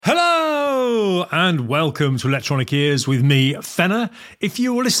Hello and welcome to Electronic Ears with me, Fenner. If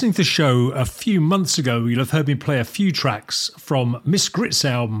you were listening to the show a few months ago, you'll have heard me play a few tracks from Miss Grit's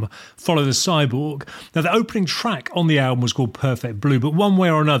album, Follow the Cyborg. Now, the opening track on the album was called Perfect Blue, but one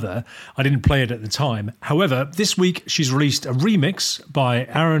way or another, I didn't play it at the time. However, this week she's released a remix by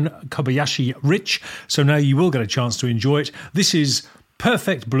Aaron Kobayashi Rich, so now you will get a chance to enjoy it. This is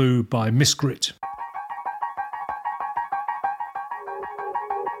Perfect Blue by Miss Grit.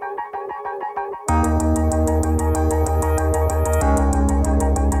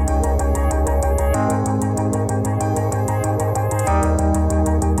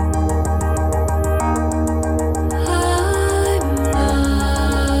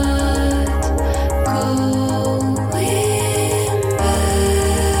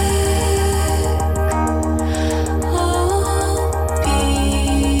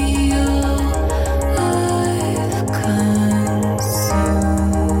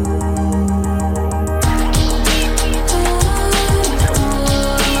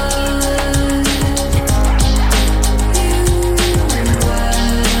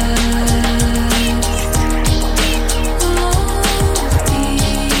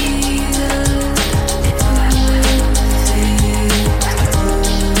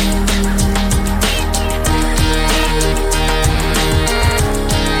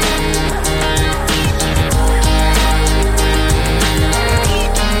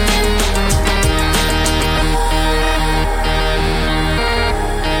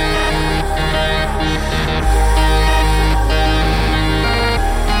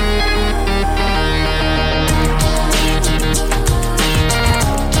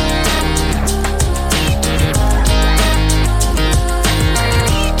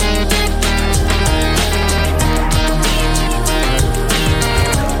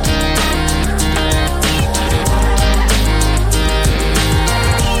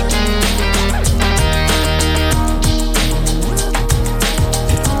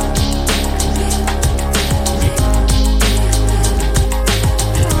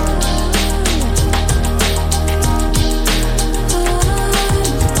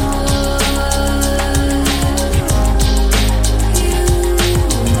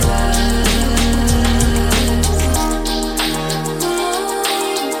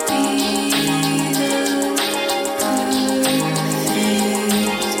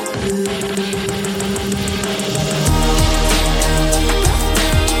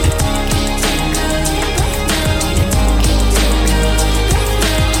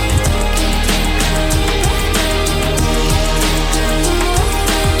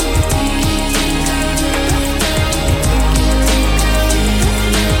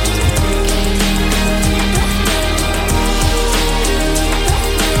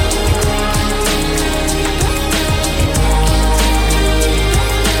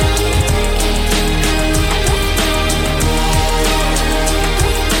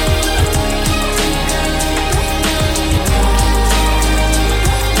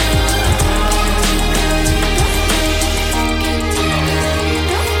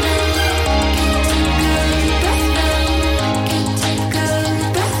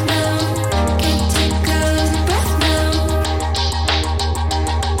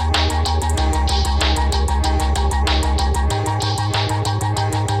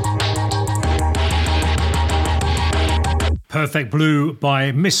 Perfect Blue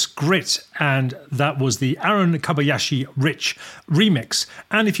by Miss Grit, and that was the Aaron Kobayashi Rich remix.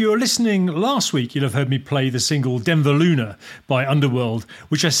 And if you were listening last week, you'll have heard me play the single Denver Luna by Underworld,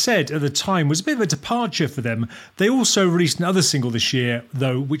 which I said at the time was a bit of a departure for them. They also released another single this year,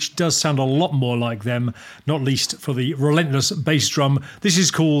 though, which does sound a lot more like them, not least for the relentless bass drum. This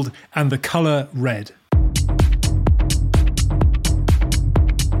is called And the Colour Red.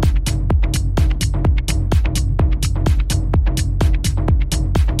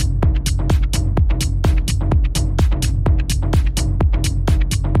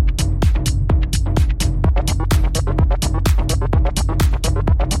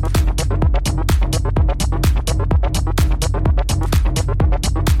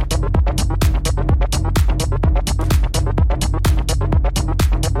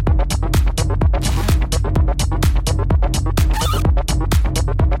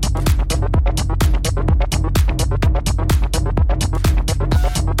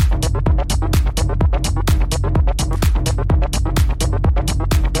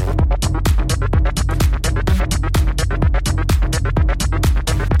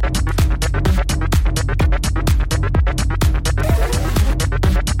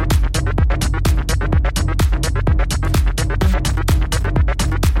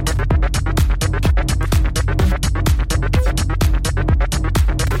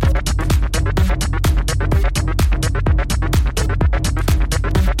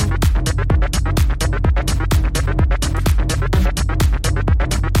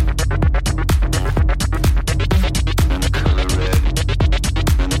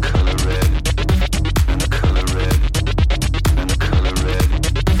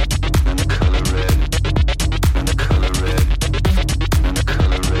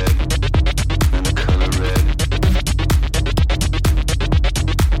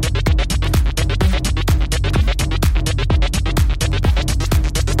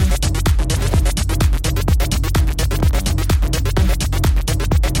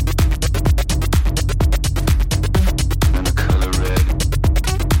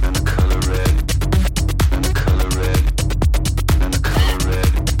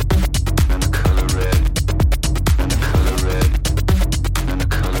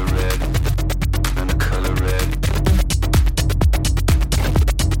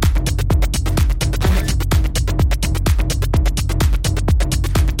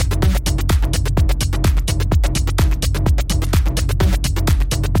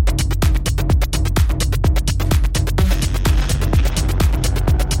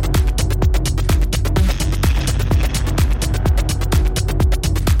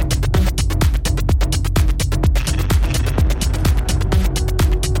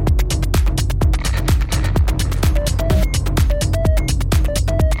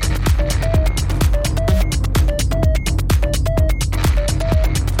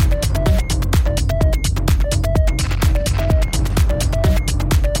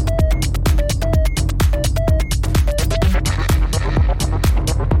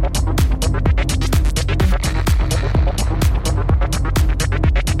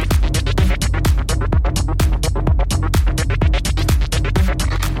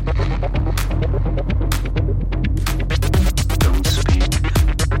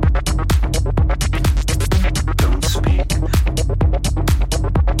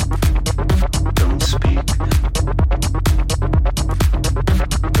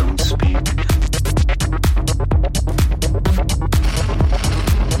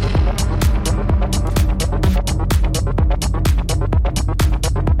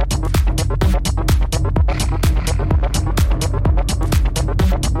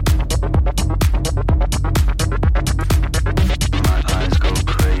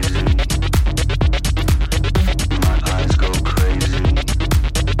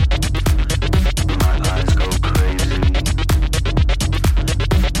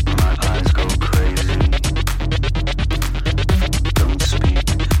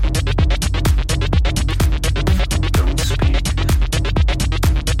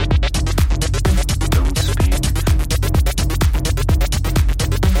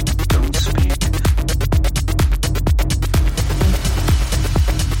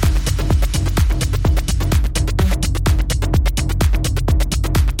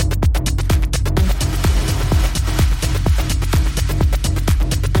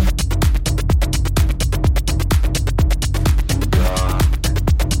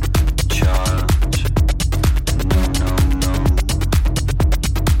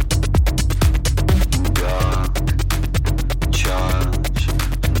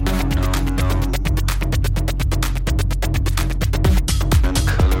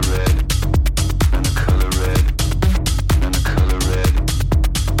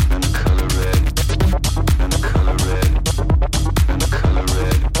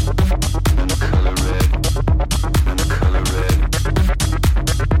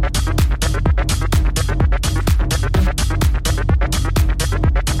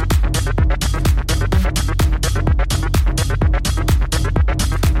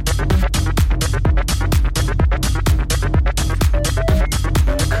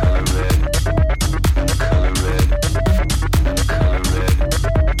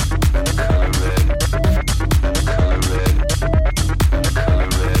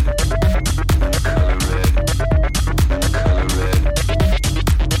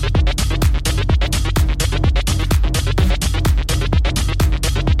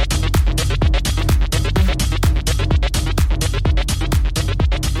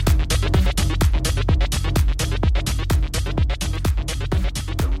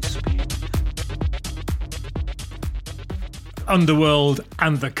 Underworld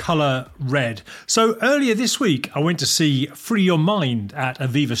and The Colour Red. So earlier this week, I went to see Free Your Mind at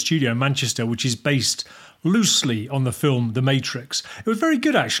Aviva Studio in Manchester, which is based loosely on the film The Matrix. It was very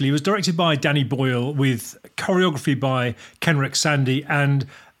good, actually. It was directed by Danny Boyle with choreography by Kenrick Sandy and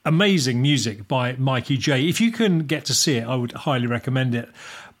amazing music by Mikey J. If you can get to see it, I would highly recommend it.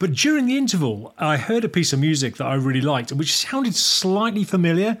 But during the interval, I heard a piece of music that I really liked, which sounded slightly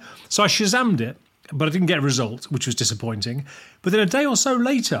familiar. So I Shazammed it, but I didn't get a result, which was disappointing. But then a day or so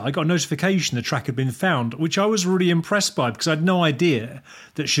later, I got a notification the track had been found, which I was really impressed by because I had no idea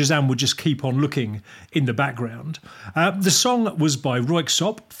that Shazam would just keep on looking in the background. The song was by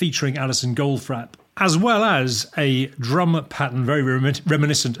Röyksopp, featuring Alison Goldfrapp, as well as a drum pattern very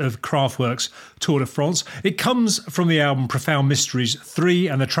reminiscent of Kraftwerk's Tour de France. It comes from the album Profound Mysteries 3,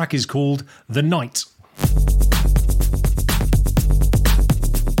 and the track is called The Night.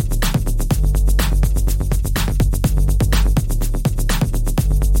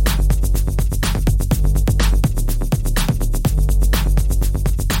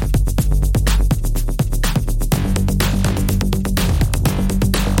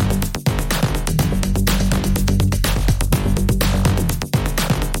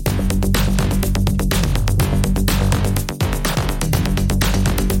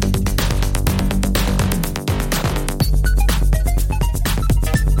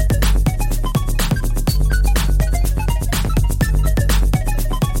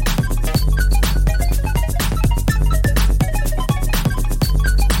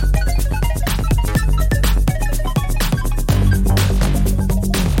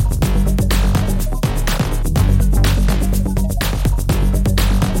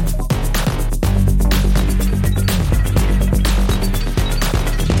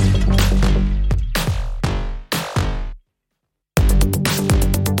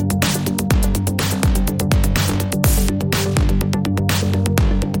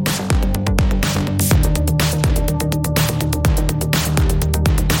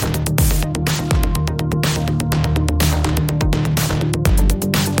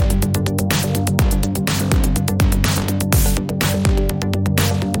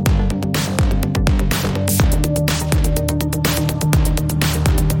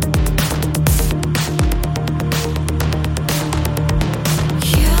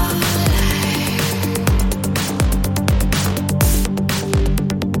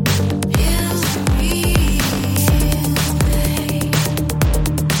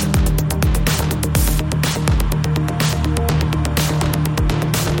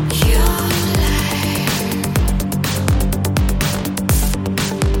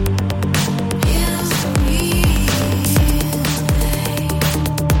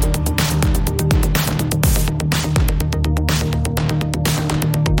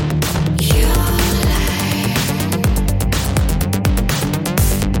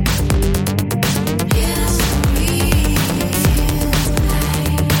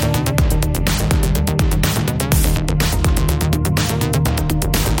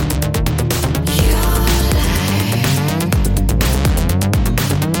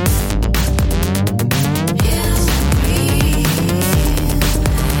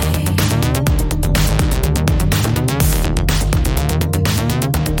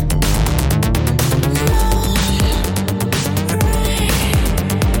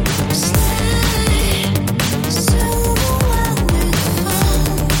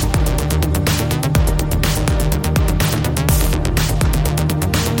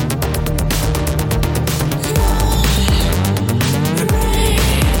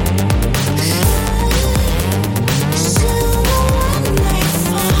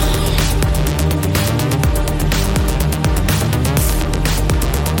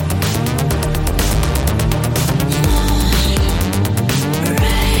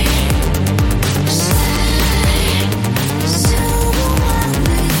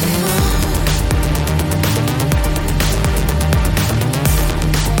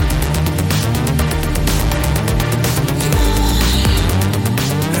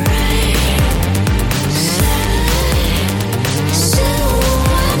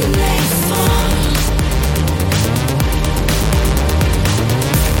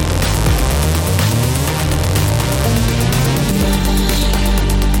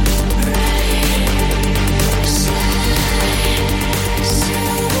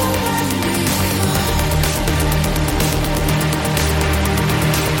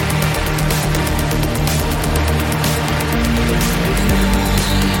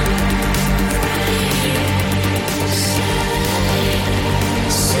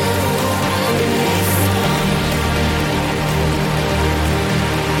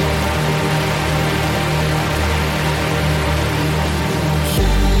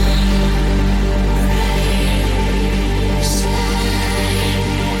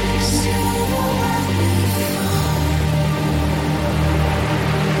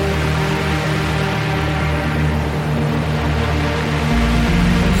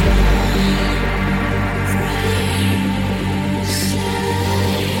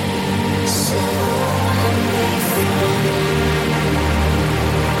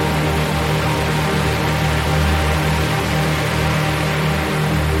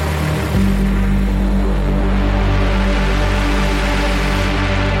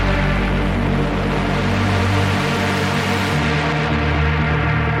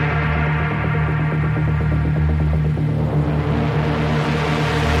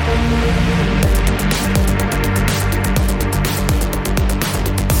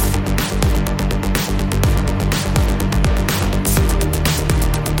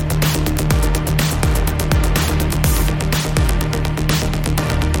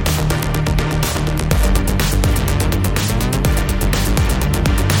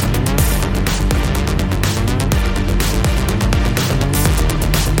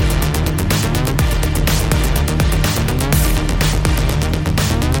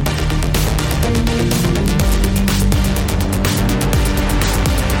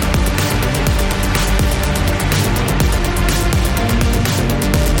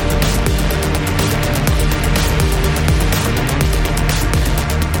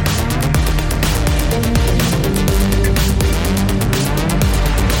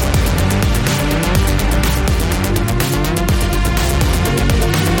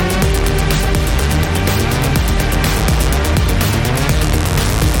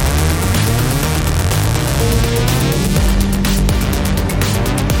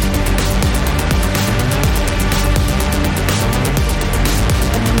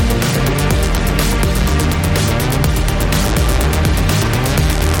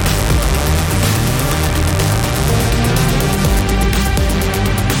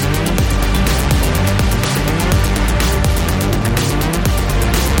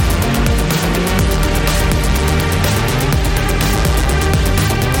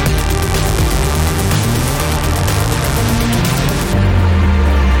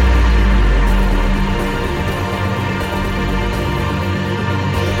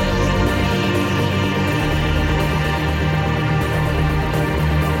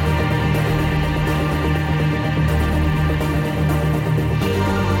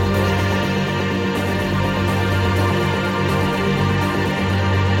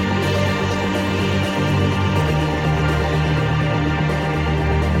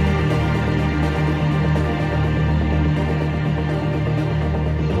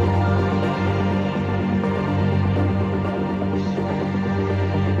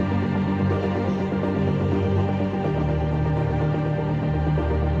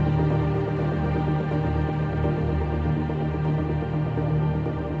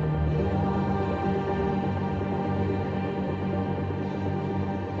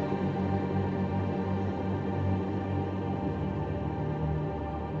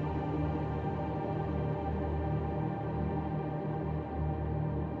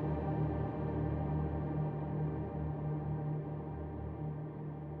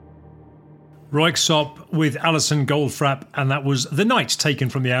 Röyksopp with Alison Goldfrapp, and that was The Night, taken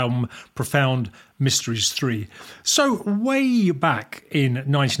from the album Profound Mysteries 3. So, way back in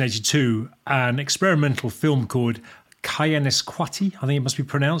 1982, an experimental film called Kaianesquati, I think it must be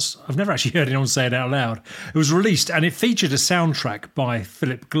pronounced. I've never actually heard anyone say it out loud. It was released, and it featured a soundtrack by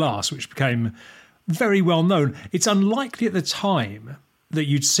Philip Glass, which became very well known. It's unlikely at the time that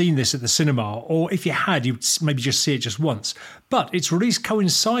you'd seen this at the cinema, or if you had, you'd maybe just see it just once. But its release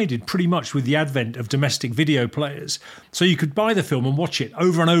coincided pretty much with the advent of domestic video players. So you could buy the film and watch it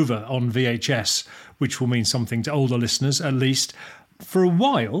over and over on VHS, which will mean something to older listeners at least. For a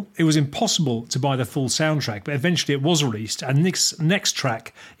while, it was impossible to buy the full soundtrack, but eventually it was released, and this next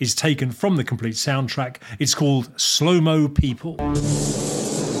track is taken from the complete soundtrack. It's called Slow Mo People.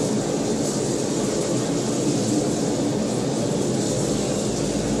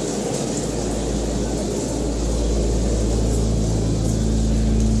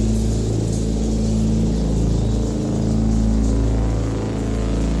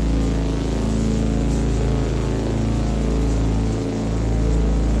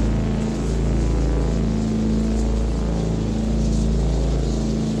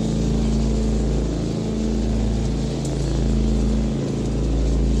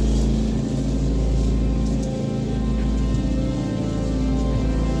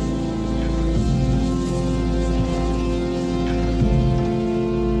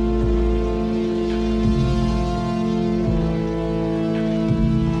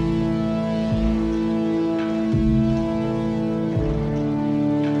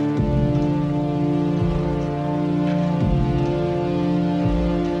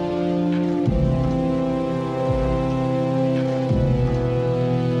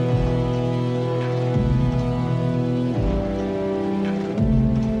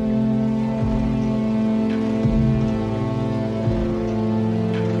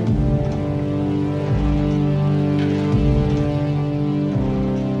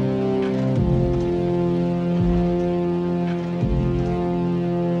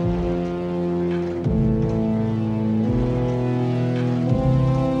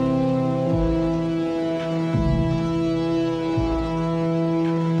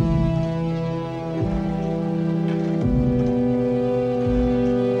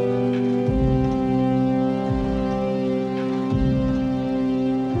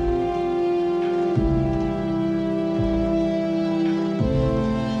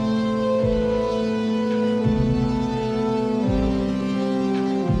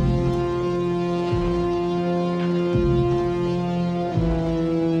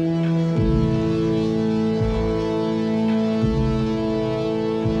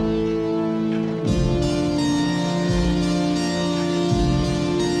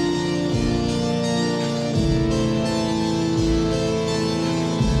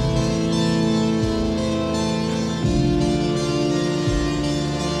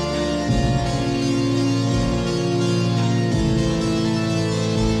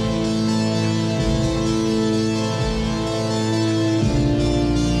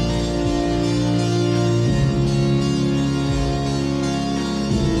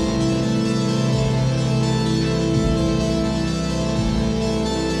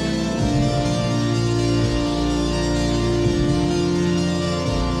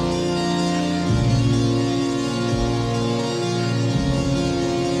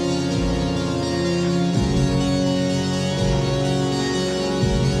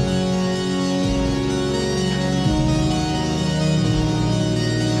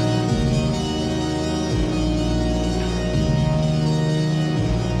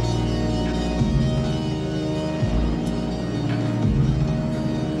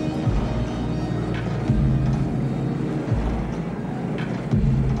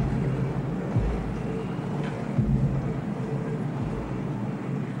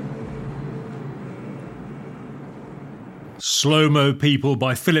 Slow Mo People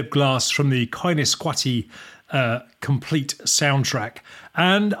by Philip Glass from the Kaianesquati complete soundtrack.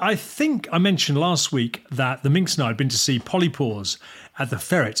 And I think I mentioned last week that the Minx and I had been to see Polypores at the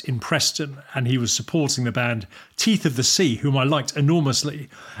Ferret in Preston, and he was supporting the band Teeth of the Sea, whom I liked enormously.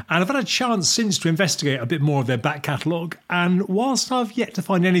 And I've had a chance since to investigate a bit more of their back catalogue, and whilst I've yet to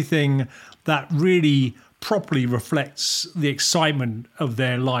find anything that really properly reflects the excitement of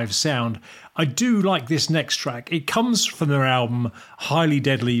their live sound, I do like this next track. It comes from their album Highly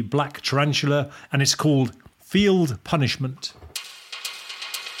Deadly Black Tarantula, and it's called Field Punishment.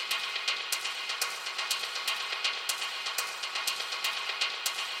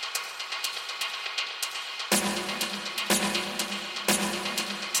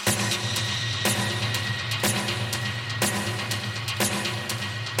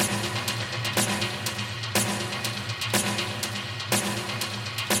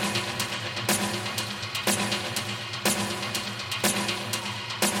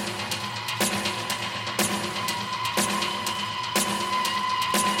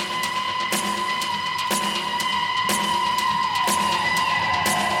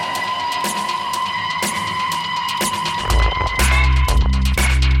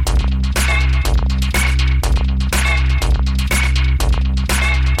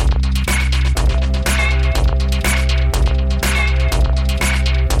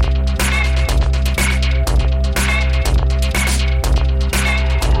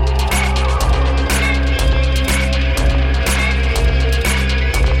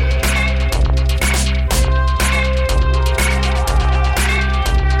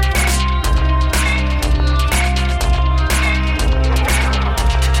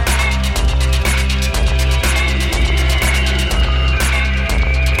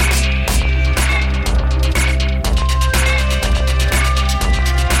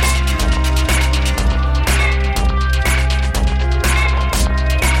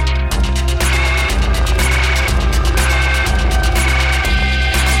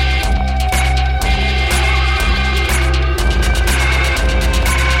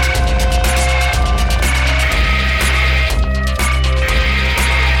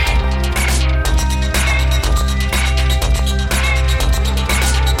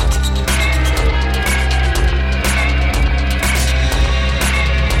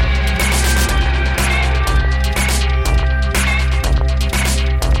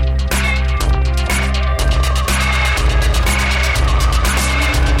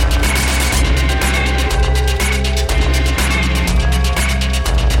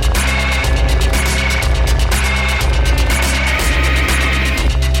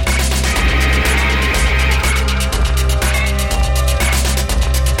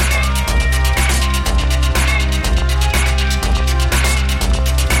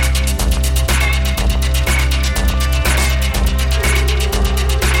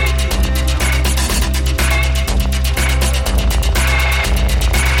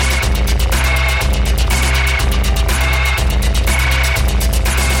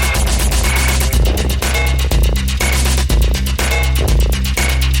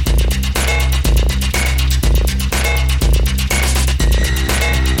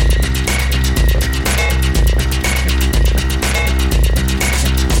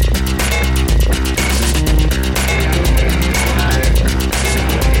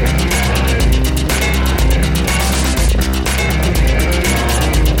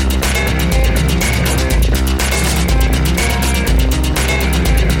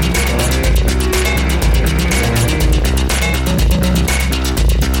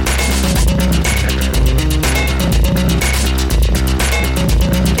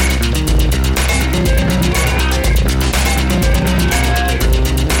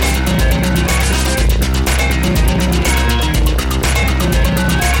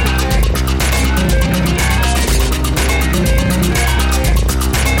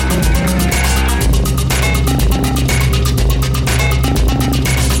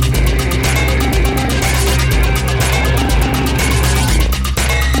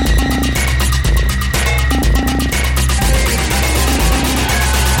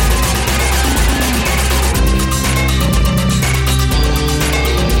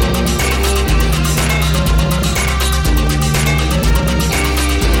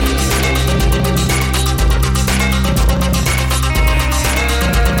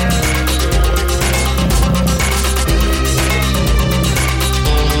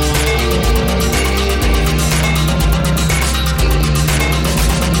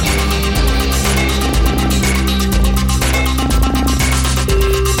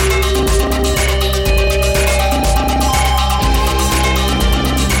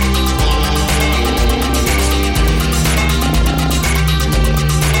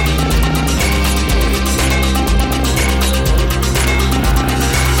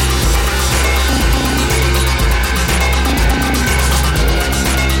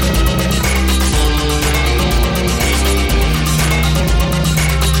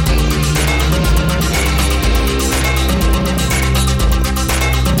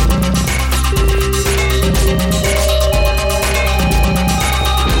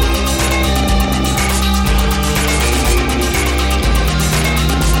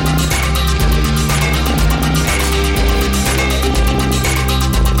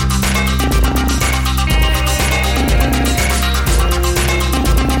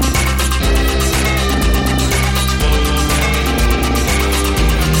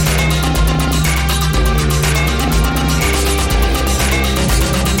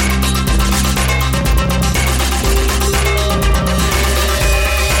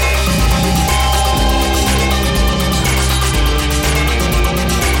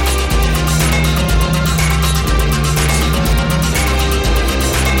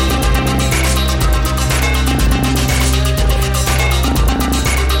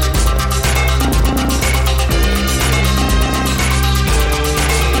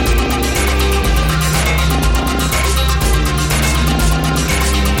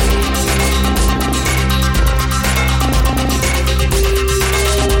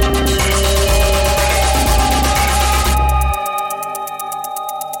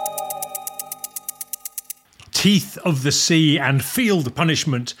 Teeth of the Sea and Feel the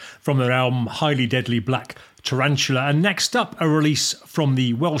Punishment from their album Highly Deadly Black Tarantula. And next up, a release from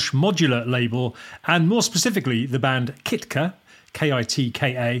the Welsh Modular label, and more specifically the band Kitka,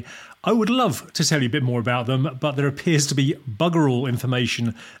 Kitka. I would love to tell you a bit more about them, but there appears to be bugger all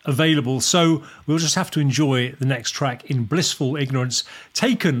information available, so we'll just have to enjoy the next track in blissful ignorance,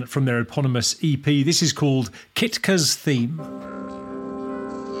 taken from their eponymous EP. This is called Kitka's Theme.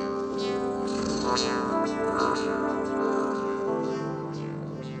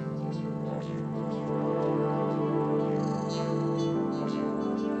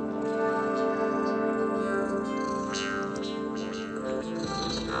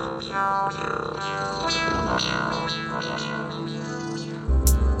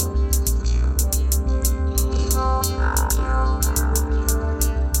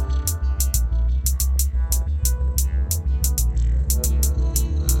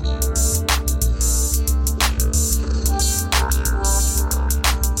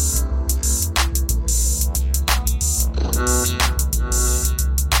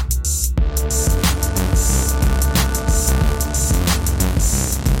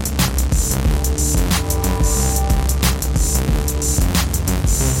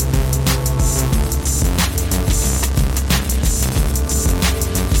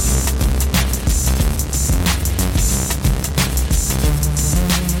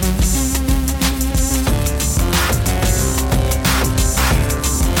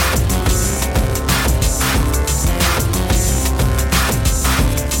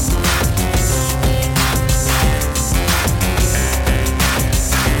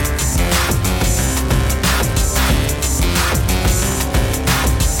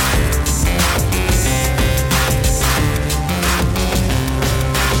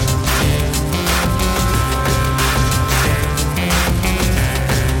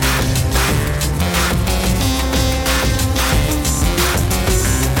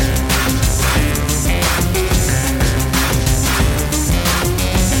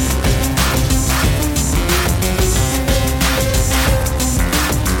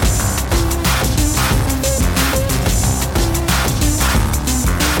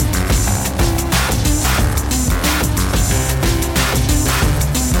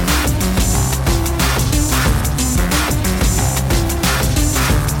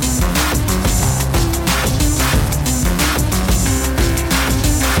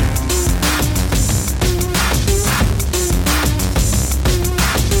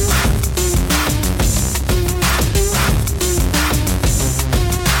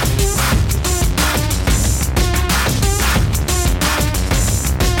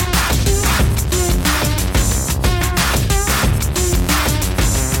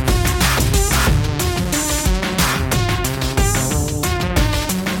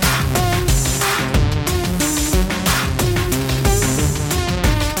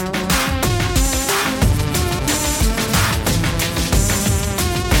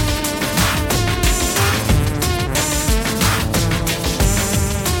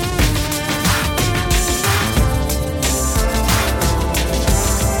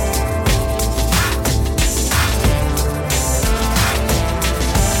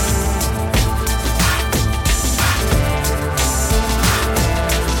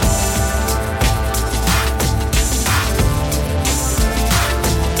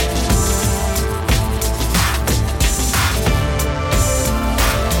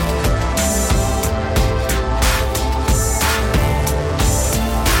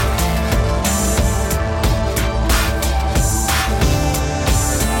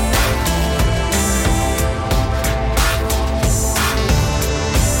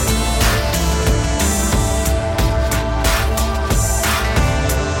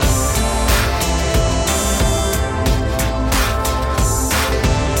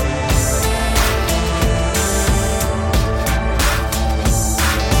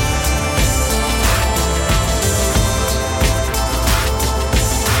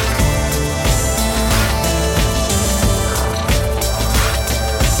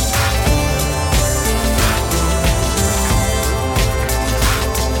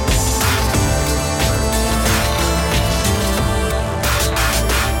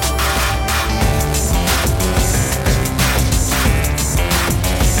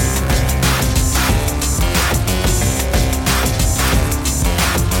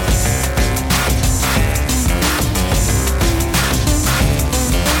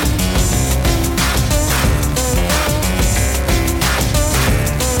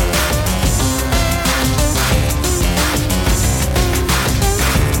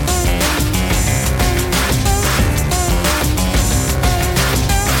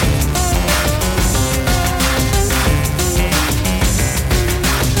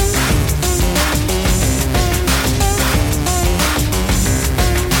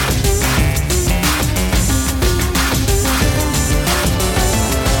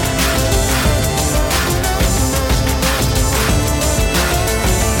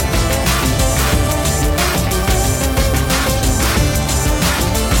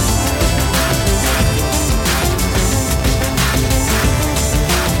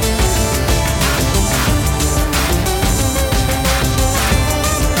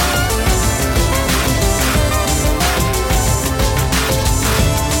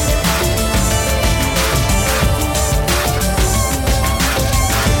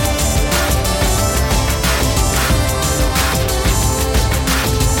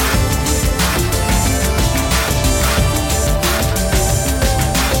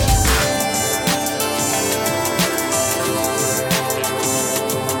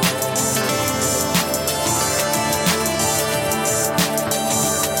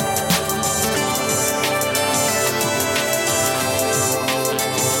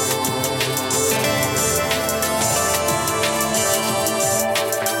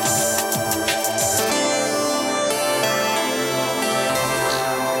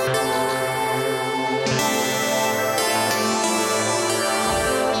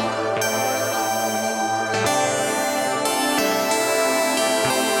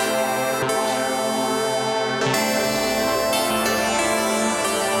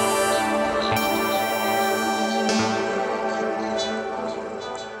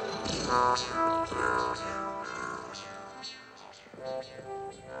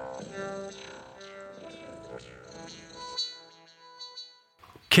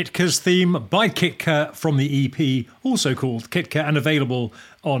 Kitka's theme by Kitka from the EP, also called Kitka and available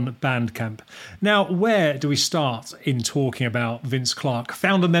on Bandcamp. Now, where do we start in talking about Vince Clarke?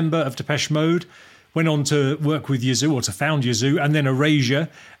 Founder member of Depeche Mode, went on to work with Yazoo, or to found Yazoo, and then Erasure,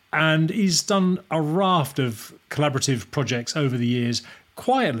 and he's done a raft of collaborative projects over the years.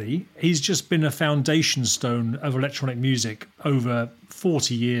 Quietly, he's just been a foundation stone of electronic music over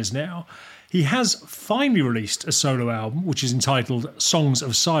 40 years now. He has finally released a solo album, which is entitled Songs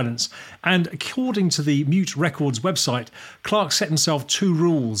of Silence. And according to the Mute Records website, Clarke set himself 2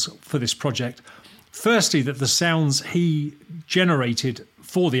 rules for this project. Firstly, that the sounds he generated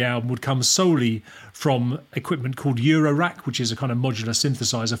for the album would come solely from equipment called Eurorack, which is a kind of modular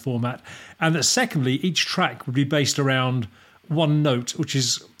synthesizer format. And that secondly, each track would be based around one note, which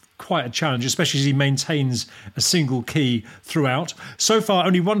is quite a challenge, especially as he maintains a single key throughout. So far,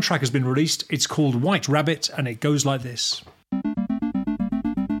 only one track has been released. It's called White Rabbit, and it goes like this.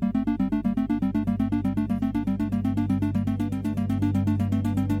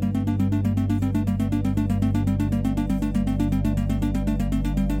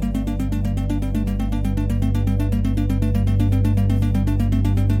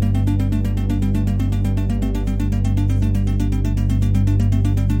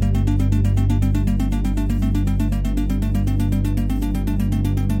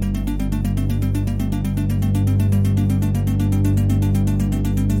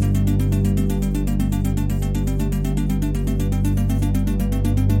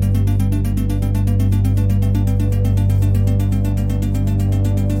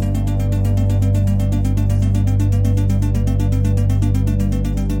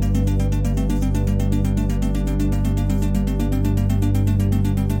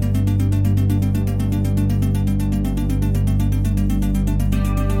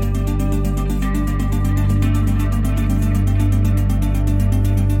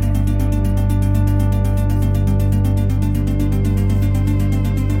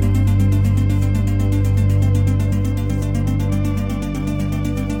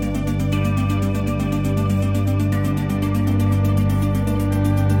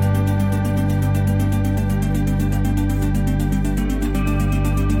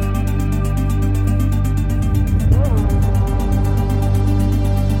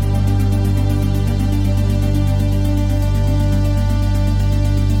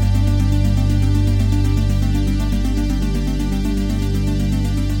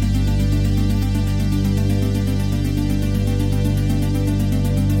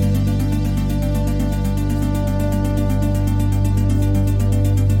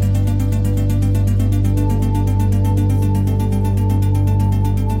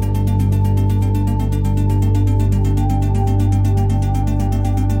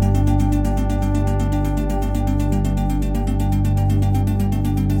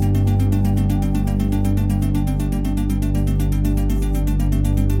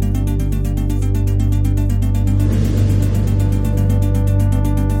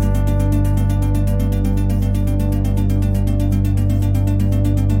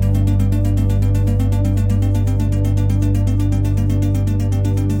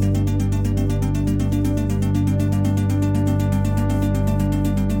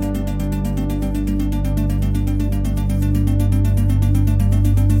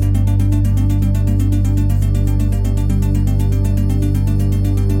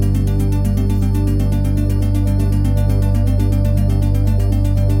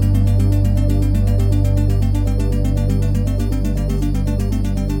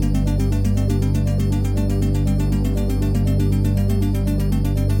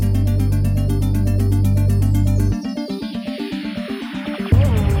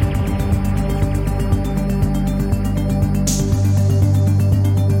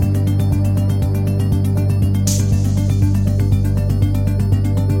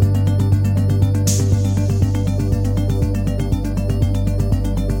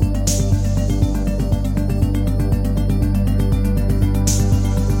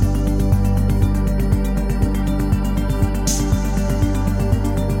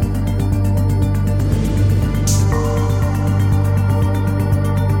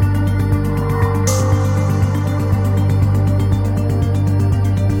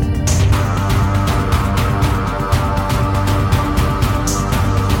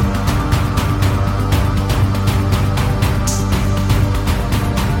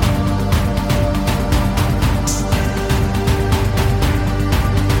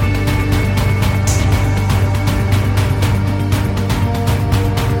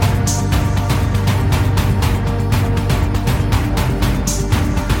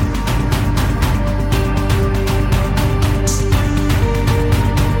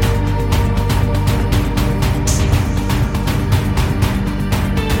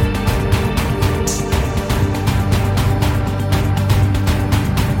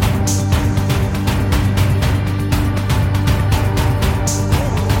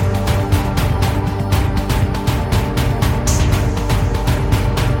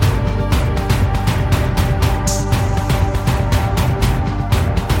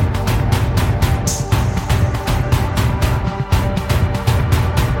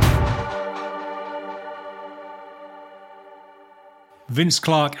 Vince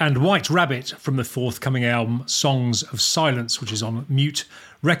Clarke and White Rabbit from the forthcoming album Songs of Silence, which is on Mute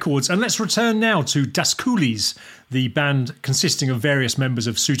Records. And let's return now to Das Coolies, the band consisting of various members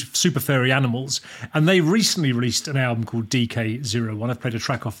of Super Furry Animals, and they recently released an album called DK01. I've played a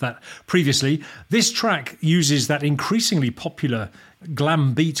track off that previously. This track uses that increasingly popular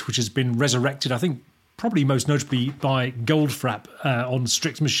glam beat, which has been resurrected, I think, probably most notably by Goldfrapp on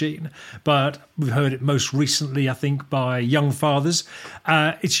Strix Machine, but we've heard it most recently, I think, by Young Fathers.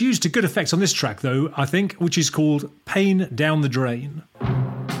 It's used to good effect on this track, though, I think, which is called Pain Down the Drain.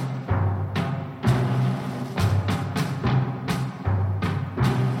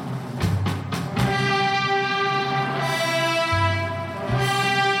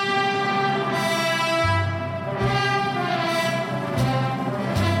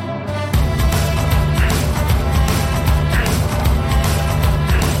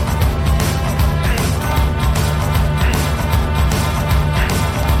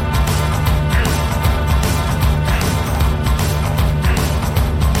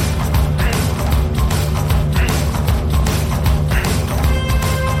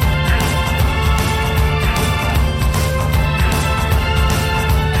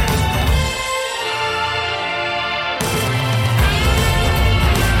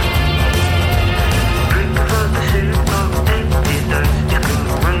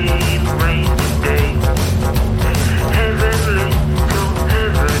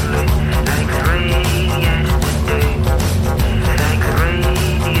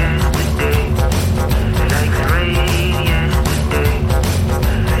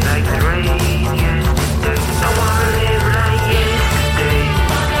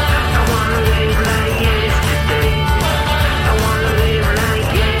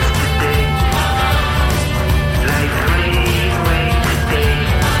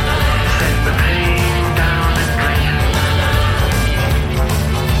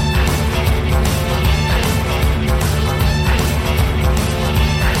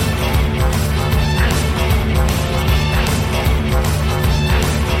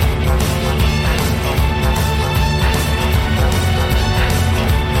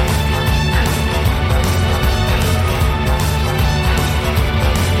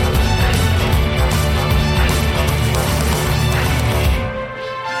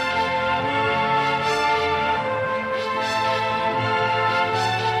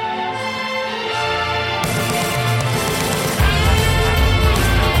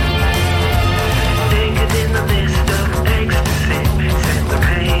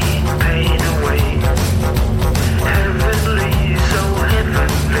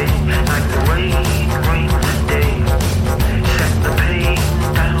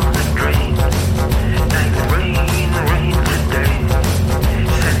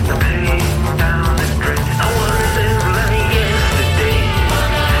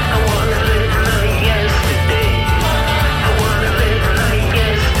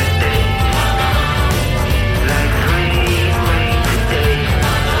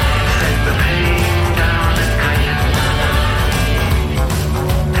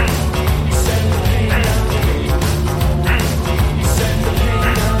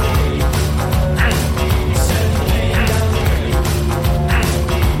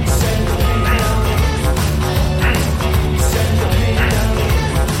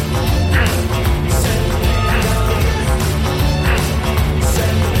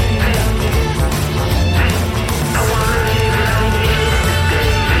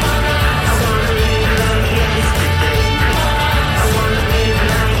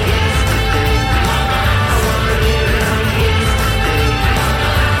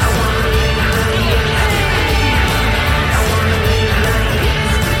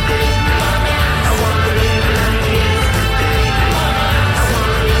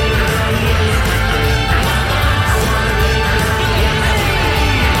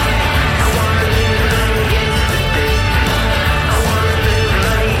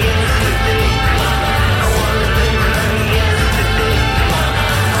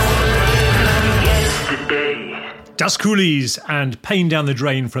 Das Coolies and Pain Down the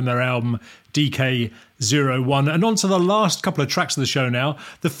Drain from their album DK01. And on to the last couple of tracks of the show now.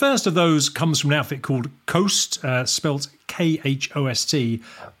 The first of those comes from an outfit called Coast, spelt K-H-O-S-T.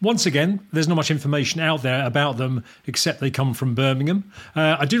 Once again, there's not much information out there about them except they come from Birmingham.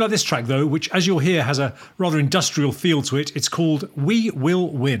 I do like this track though, which as you'll hear has a rather industrial feel to it. It's called We Will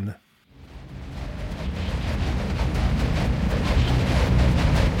Win.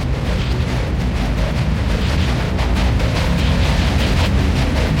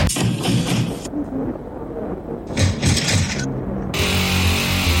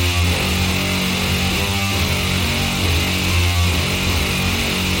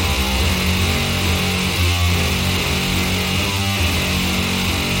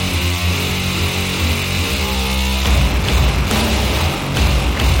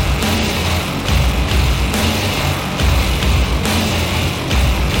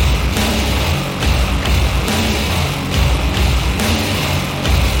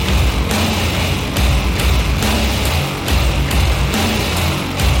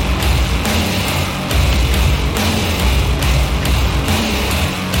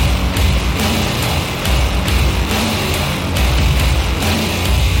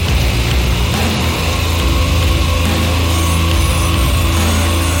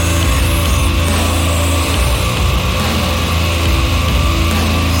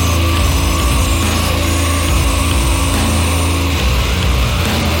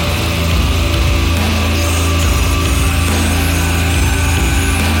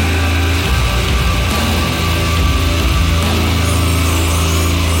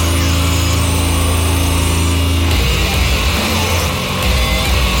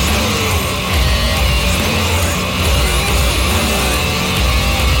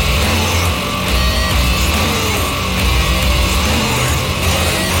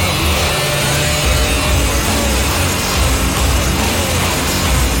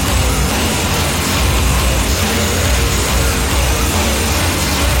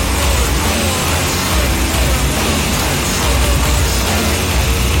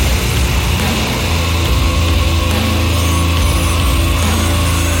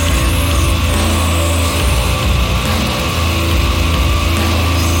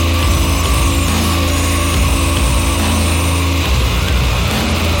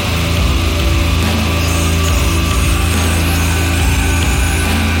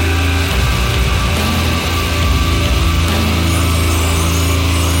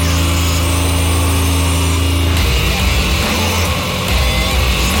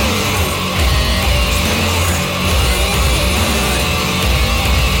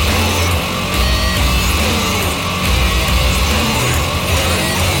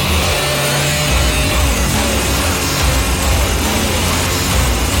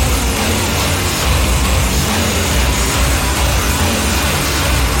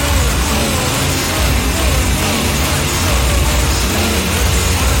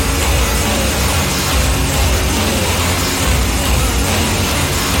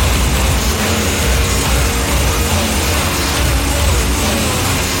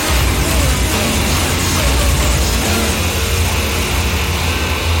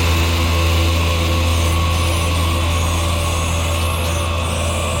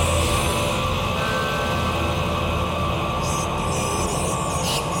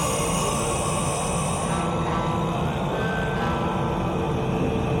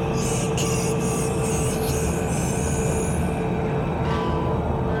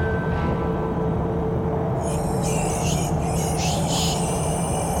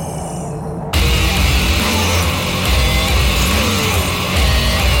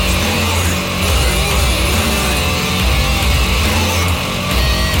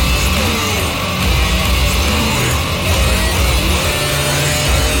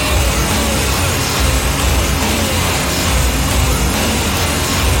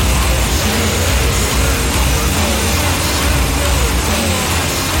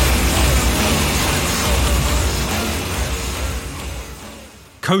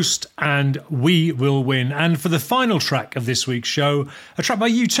 Coast and We Will Win. And for the final track of this week's show, a track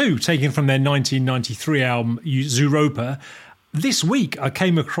by U2, taken from their 1993 album Zooropa. This week, I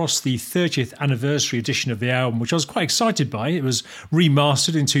came across the 30th anniversary edition of the album, which I was quite excited by. It was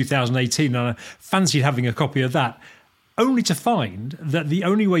remastered in 2018, and I fancied having a copy of that, only to find that the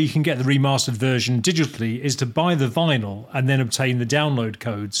only way you can get the remastered version digitally is to buy the vinyl and then obtain the download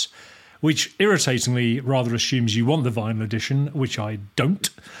codes, which irritatingly rather assumes you want the vinyl edition, which I don't.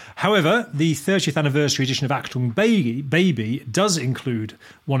 However, the 30th anniversary edition of Achtung Baby does include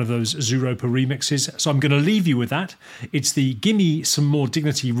one of those Zooropa remixes, so I'm going to leave you with that. It's the Gimme Some More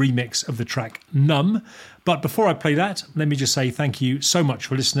Dignity remix of the track Numb. But before I play that, let me just say thank you so much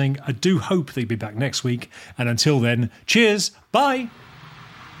for listening. I do hope that you'll be back next week. And until then, cheers, bye!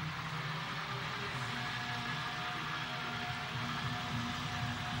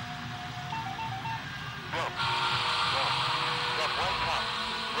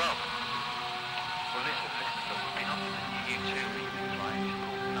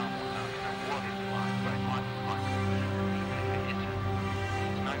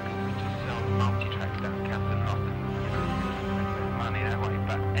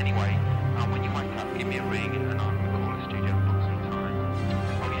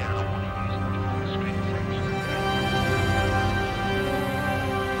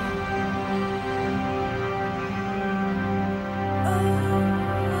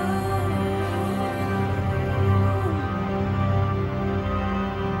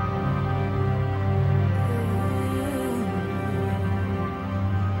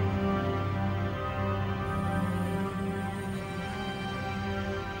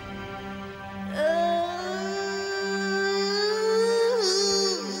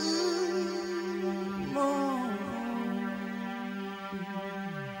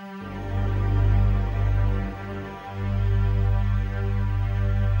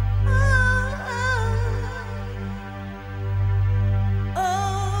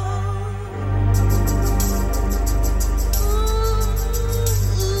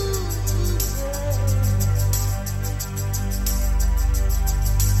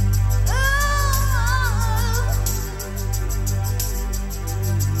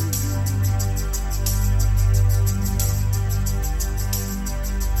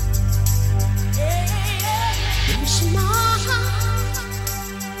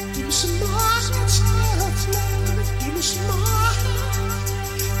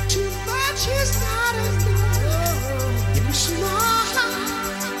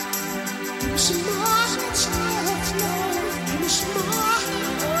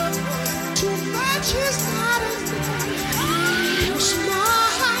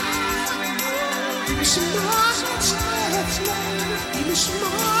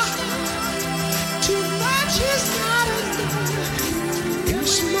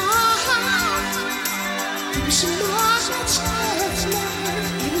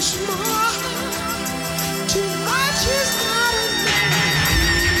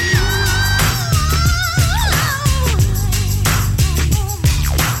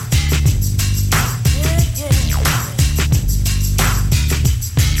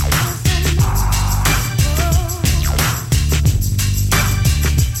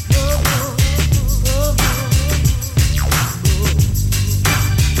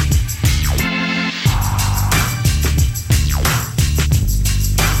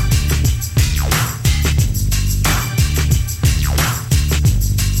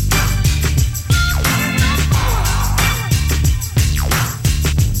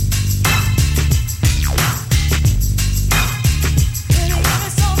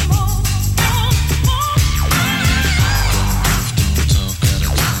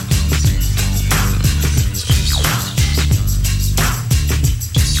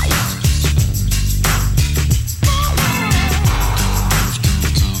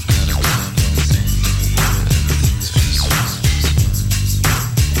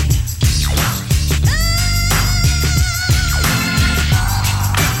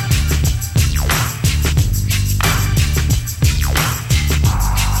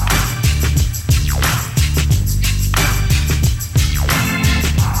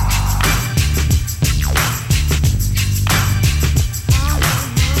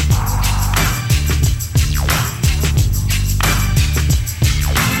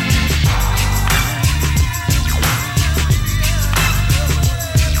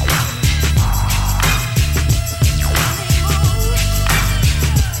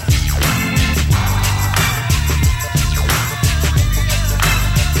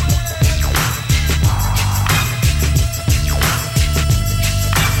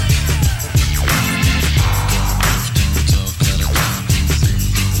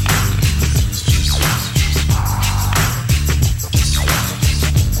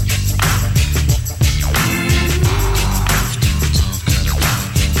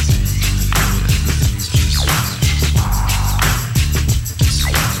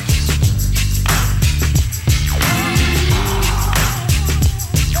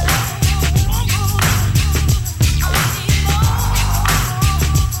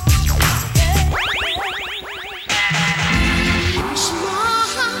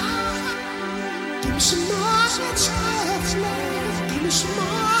 Too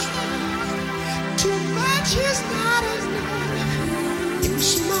much is not enough.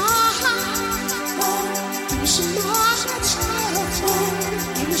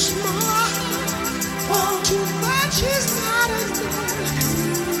 Too much is